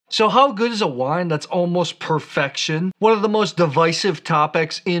So how good is a wine that's almost perfection? One of the most divisive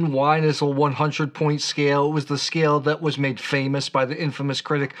topics in wine is a 100-point scale. It was the scale that was made famous by the infamous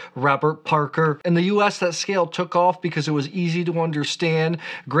critic Robert Parker. In the US, that scale took off because it was easy to understand.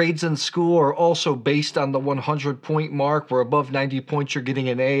 Grades in school are also based on the 100-point mark, where above 90 points you're getting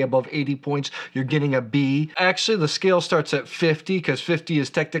an A, above 80 points you're getting a B. Actually, the scale starts at 50 because 50 is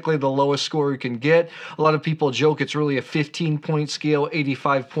technically the lowest score you can get. A lot of people joke it's really a 15-point scale,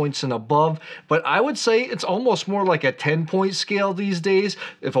 85 points and above, but I would say it's almost more like a 10-point scale these days.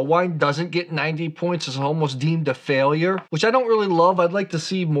 If a wine doesn't get 90 points, it's almost deemed a failure, which I don't really love. I'd like to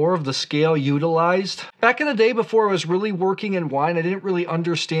see more of the scale utilized. Back in the day, before I was really working in wine, I didn't really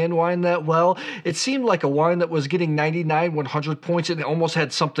understand wine that well. It seemed like a wine that was getting 99, 100 points, and it almost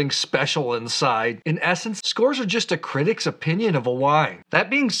had something special inside. In essence, scores are just a critic's opinion of a wine.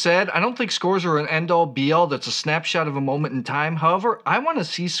 That being said, I don't think scores are an end-all be-all that's a snapshot of a moment in time. However, I want to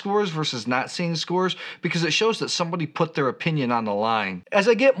see scores versus not seeing scores because it shows that somebody put their opinion on the line. As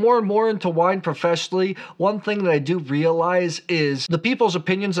I get more and more into wine professionally, one thing that I do realize is the people's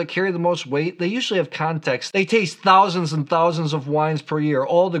opinions that carry the most weight, they usually have context. They taste thousands and thousands of wines per year.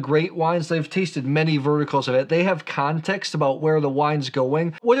 All the great wines, they've tasted many verticals of it. They have context about where the wine's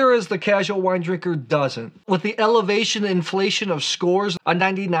going, whereas the casual wine drinker doesn't. With the elevation and inflation of scores, a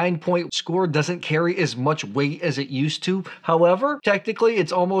 99-point score doesn't carry as much weight as it used to. However, technically,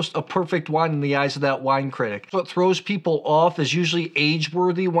 it's almost a perfect wine in the eyes of that wine critic. What throws people off is usually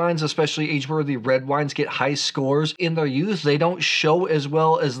age-worthy wines, especially age-worthy red wines, get high scores. In their youth, they don't show as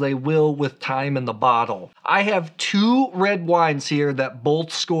well as they will with time in the bottle. I have two red wines here that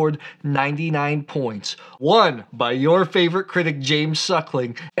both scored 99 points. One by your favorite critic, James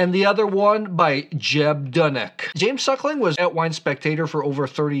Suckling, and the other one by Jeb Dunnick. James Suckling was at Wine Spectator for over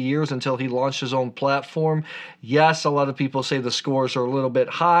 30 years until he launched his own platform. Yes, a lot of people say the scores are a little bit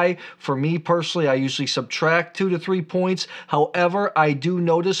high. For me personally, I usually subtract 2 to 3 points. However, I do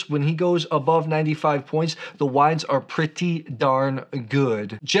notice when he goes above 95 points, the wines are pretty darn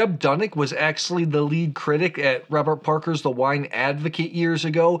good. Jeb Dunnick was actually the lead critic at Robert Parker's The Wine Advocate years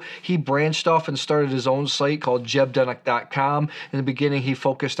ago. He branched off and started his own site called jebdunnick.com. In the beginning, he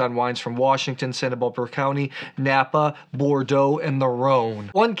focused on wines from Washington, Santa Barbara County, Napa, Bordeaux, and the Rhone.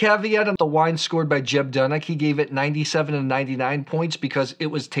 One caveat on the wine scored by Jeb Dunnick, he gave it 97 and 99 points because it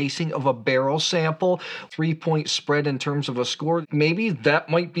was tasting of a barrel sample. 3-point spread in terms of a score. Maybe that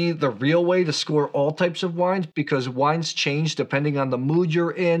might be the real way to score all types of wines, because wines change depending on the mood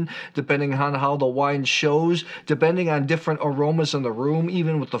you're in, depending on how the wine shows, depending on different aromas in the room,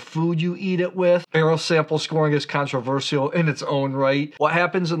 even with the food you eat it with. Barrel sample scoring is controversial in its own right. What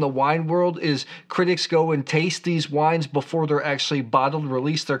happens in the wine world is critics go and taste these wines before they're actually bottled,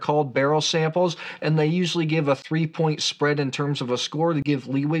 released. They're called barrel samples, and they usually give a 3-point spread in terms of a score to give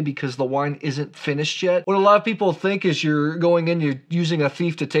leeway because the wine isn't finished yet. What a lot of people think is you're going in, you're using a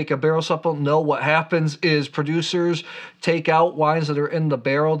thief to take a barrel sample. No, what happens is producers take out wines that are in the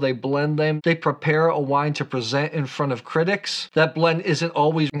barrel, they blend them, they prepare a wine to present in front of critics. That blend isn't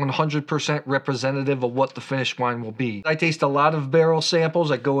always 100% representative of what the finished wine will be. I taste a lot of barrel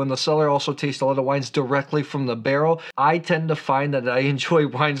samples. I go in the cellar, also taste a lot of wines directly from the barrel. I tend to find that I enjoy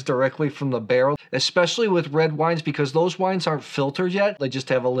wines directly from the barrel, especially with red wines, because those wines aren't filtered yet. They just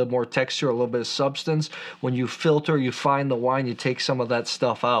have a little more texture, a little bit of substance. When you filter, you find the wine, you take some of that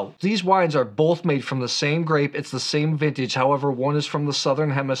stuff out. These wines are both made from the same grape. It's the same vintage. However, one is from the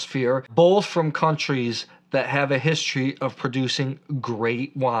Southern Hemisphere, both from countries that have a history of producing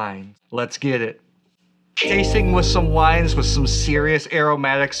great wine. Let's get it. Tasting with some wines with some serious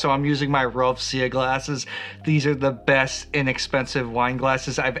aromatics, so I'm using my Rovsya glasses. These are the best inexpensive wine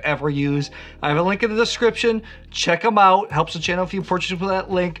glasses I've ever used. I have a link in the description. Check them out. Helps the channel if you purchase with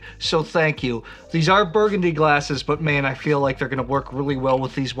that link, so thank you. These are burgundy glasses, but man, I feel like they're gonna work really well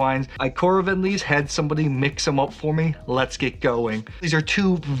with these wines. I Coravin these, had somebody mix them up for me. Let's get going. These are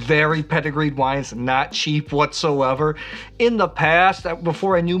two very pedigreed wines, not cheap whatsoever. In the past,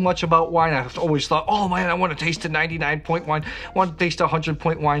 before I knew much about wine, I've always thought, oh man, I want to taste a 99-point wine, I want to taste a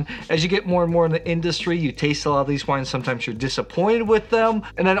 100-point wine. As you get more and more in the industry, you taste a lot of these wines, sometimes you're disappointed with them,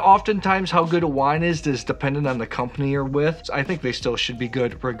 and then oftentimes how good a wine is dependent on the company you're with. So I think they still should be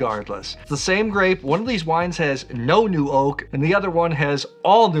good regardless. It's the same grape. One of these wines has no new oak, and the other one has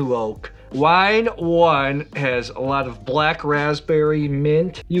all new oak. Wine 1 has a lot of black raspberry,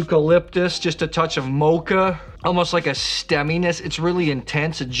 mint, eucalyptus, just a touch of mocha, almost like a stemminess. It's really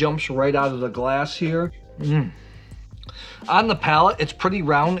intense. It jumps right out of the glass here. On the palate, it's pretty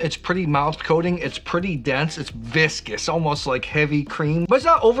round, it's pretty mouth coating, it's pretty dense, it's viscous, almost like heavy cream, but it's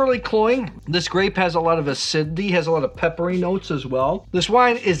not overly cloying. This grape has a lot of acidity, has a lot of peppery notes as well. This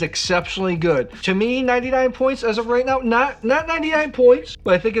wine is exceptionally good. To me, 99 points as of right now. Not 99 points,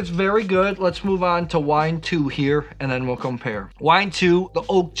 but I think it's very good. Let's move on to wine 2 here, and then we'll compare. Wine 2, the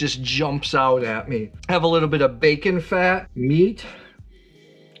oak just jumps out at me. Have a little bit of bacon fat, meat,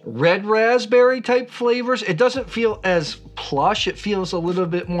 red raspberry type flavors. It doesn't feel as plush. It feels a little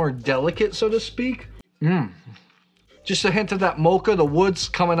bit more delicate, so to speak. Just a hint of that mocha. The wood's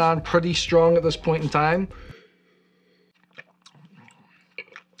coming on pretty strong at this point in time.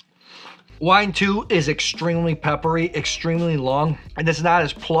 Wine 2 is extremely peppery, extremely long, and it's not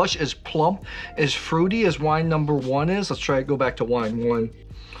as plush, as plump, as fruity as wine number 1 is. Let's try to go back to wine 1.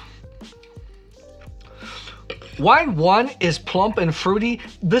 Wine 1 is plump and fruity.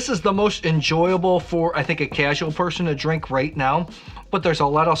 This is the most enjoyable for, I think, a casual person to drink right now. But there's a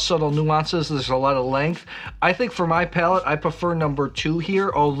lot of subtle nuances. There's a lot of length. I think for my palate, I prefer number 2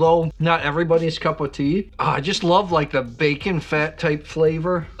 here, although not everybody's cup of tea. I just love like the bacon fat type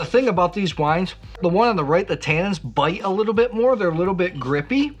flavor. The thing about these wines, the one on the right, the tannins bite a little bit more. They're a little bit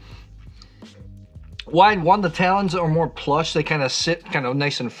grippy. Wine 1, the tannins are more plush. They kind of sit kind of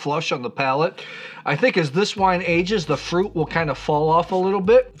nice and flush on the palate. I think as this wine ages, the fruit will kind of fall off a little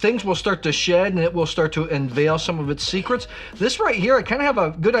bit. Things will start to shed and it will start to unveil some of its secrets. This right here, I kind of have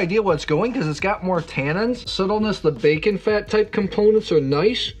a good idea what's going because it's got more tannins. Subtleness, the bacon fat type components are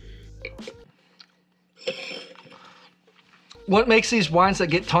nice. What makes these wines that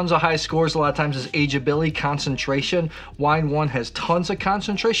get tons of high scores a lot of times is ageability, concentration. Wine 1 has tons of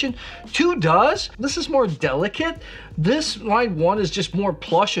concentration. 2 does. This is more delicate. This wine 1 is just more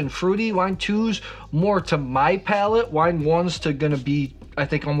plush and fruity. Wine 2's more to my palate. Wine 1's gonna be, I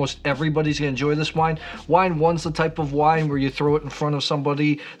think almost everybody's gonna enjoy this wine. Wine 1's the type of wine where you throw it in front of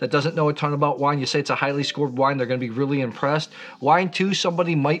somebody that doesn't know a ton about wine. You say it's a highly scored wine, they're gonna be really impressed. Wine 2,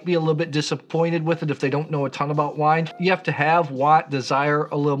 somebody might be a little bit disappointed with it if they don't know a ton about wine. You have to have, want, desire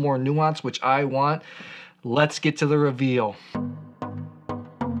a little more nuance, which I want. Let's get to the reveal.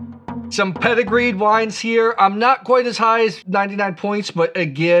 Some pedigreed wines here. I'm not quite as high as 99 points, but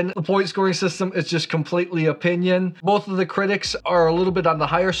again, the point scoring system is just completely opinion. Both of the critics are a little bit on the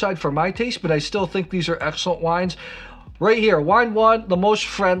higher side for my taste, but I still think these are excellent wines. Right here, wine 1, the most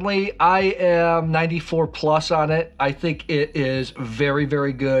friendly. I am 94 plus on it. I think it is very,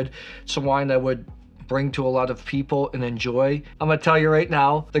 very good. It's a wine I would bring to a lot of people and enjoy. I'm gonna tell you right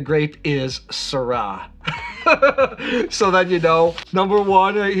now, the grape is Syrah. So then you know. Number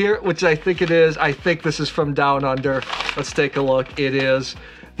 1 right here, which I think it is. I think this is from Down Under. Let's take a look. It is.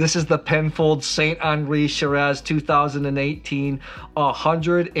 This is the Penfold St. Henri Shiraz 2018,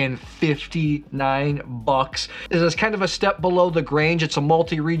 $159. It is kind of a step below the Grange. It's a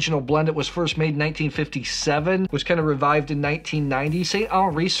multi-regional blend. It was first made in 1957, was kind of revived in 1990. St.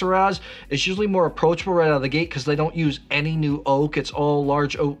 Henri Shiraz is usually more approachable right out of the gate because they don't use any new oak. It's all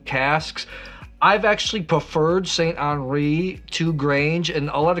large oak casks. I've actually preferred St. Henri to Grange, and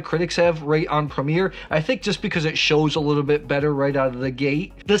a lot of critics have right on Premier. I think just because it shows a little bit better right out of the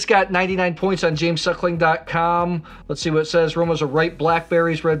gate. This got 99 points on JamesSuckling.com. Let's see what it says. Aromas are ripe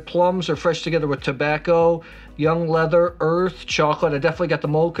blackberries, red plums are fresh together with tobacco, young leather, earth, chocolate. I definitely got the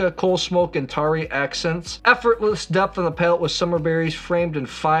mocha, coal smoke, and tarry accents. Effortless depth on the palate with summer berries framed in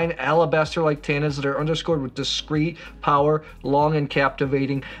fine alabaster-like tannins that are underscored with discreet power, long and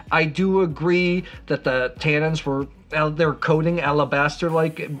captivating. I do agree that the tannins were, they're coating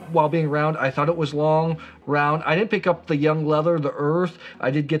alabaster-like while being round. I thought it was long, round. I didn't pick up the young leather, the earth.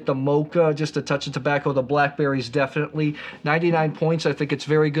 I did get the mocha, just a touch of tobacco. The blackberries, definitely. 99 points. I think it's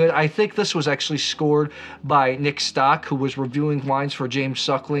very good. I think this was actually scored by Nick Stock, who was reviewing wines for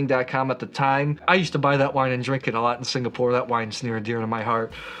JamesSuckling.com at the time. I used to buy that wine and drink it a lot in Singapore. That wine's near and dear to my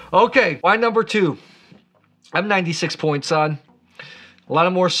heart. Okay, wine number 2. I'm 96 points on. A lot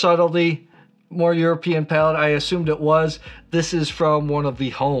of more subtlety. More European palate. I assumed it was. This is from one of the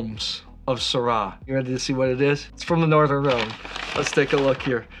homes of Syrah. You ready to see what it is? It's from the Northern Rhone. Let's take a look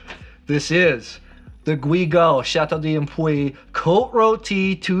here. This is the Guigal Château d'Ampuis Côte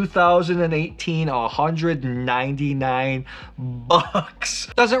Rôtie 2018, $199.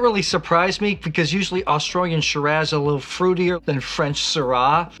 Doesn't really surprise me because usually Australian Shiraz are a little fruitier than French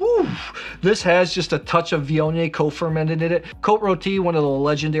Syrah. Woo. This has just a touch of Viognier co-fermented in it. Côte Rôtie, one of the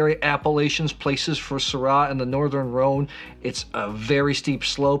legendary appellations, places for Syrah in the Northern Rhone. It's a very steep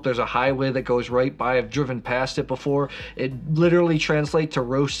slope. There's a highway that goes right by. I've driven past it before. It literally translates to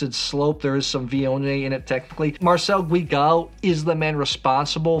roasted slope. There is some Viognier Cabernet in it technically. Marcel Guigal is the man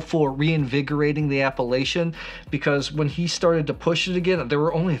responsible for reinvigorating the appellation, because when he started to push it again, there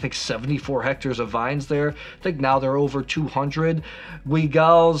were only, I think, 74 hectares of vines there. I think now they're over 200.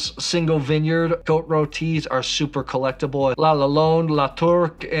 Guigal's single vineyard Côte Rôties are super collectible. La Lalonde, La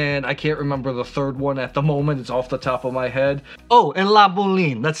Tourque, and I can't remember the third one at the moment. It's off the top of my head. Oh, and La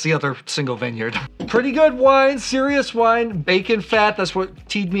Moline. That's the other single vineyard. Pretty good wine, serious wine. Bacon fat, that's what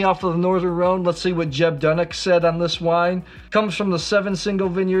teed me off of the Northern Rhone. Let's see what Jeb Dunnock said on this wine. Comes from the 7 single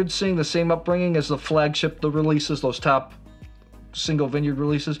vineyards, seeing the same upbringing as the flagship, the releases, those top single vineyard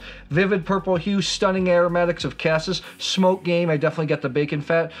releases. Vivid purple hue, stunning aromatics of cassis, smoke game, I definitely get the bacon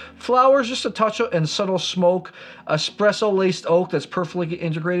fat. Flowers, just a touch of, and subtle smoke. Espresso laced oak that's perfectly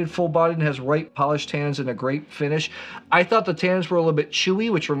integrated, full bodied, and has ripe polished tannins and a great finish. I thought the tannins were a little bit chewy,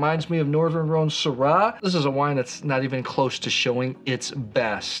 which reminds me of Northern Rhone Syrah. This is a wine that's not even close to showing its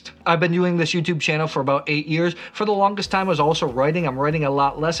best. I've been doing this YouTube channel for about 8 years. For the longest time I was also writing. I'm writing a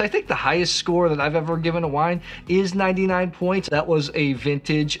lot less. I think the highest score that I've ever given a wine is 99 points. That was a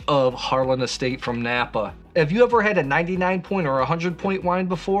vintage of Harlan Estate from Napa. Have you ever had a 99 point or 100 point wine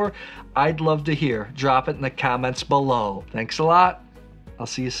before? I'd love to hear. Drop it in the comments below. Thanks a lot. I'll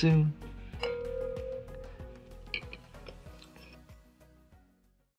see you soon.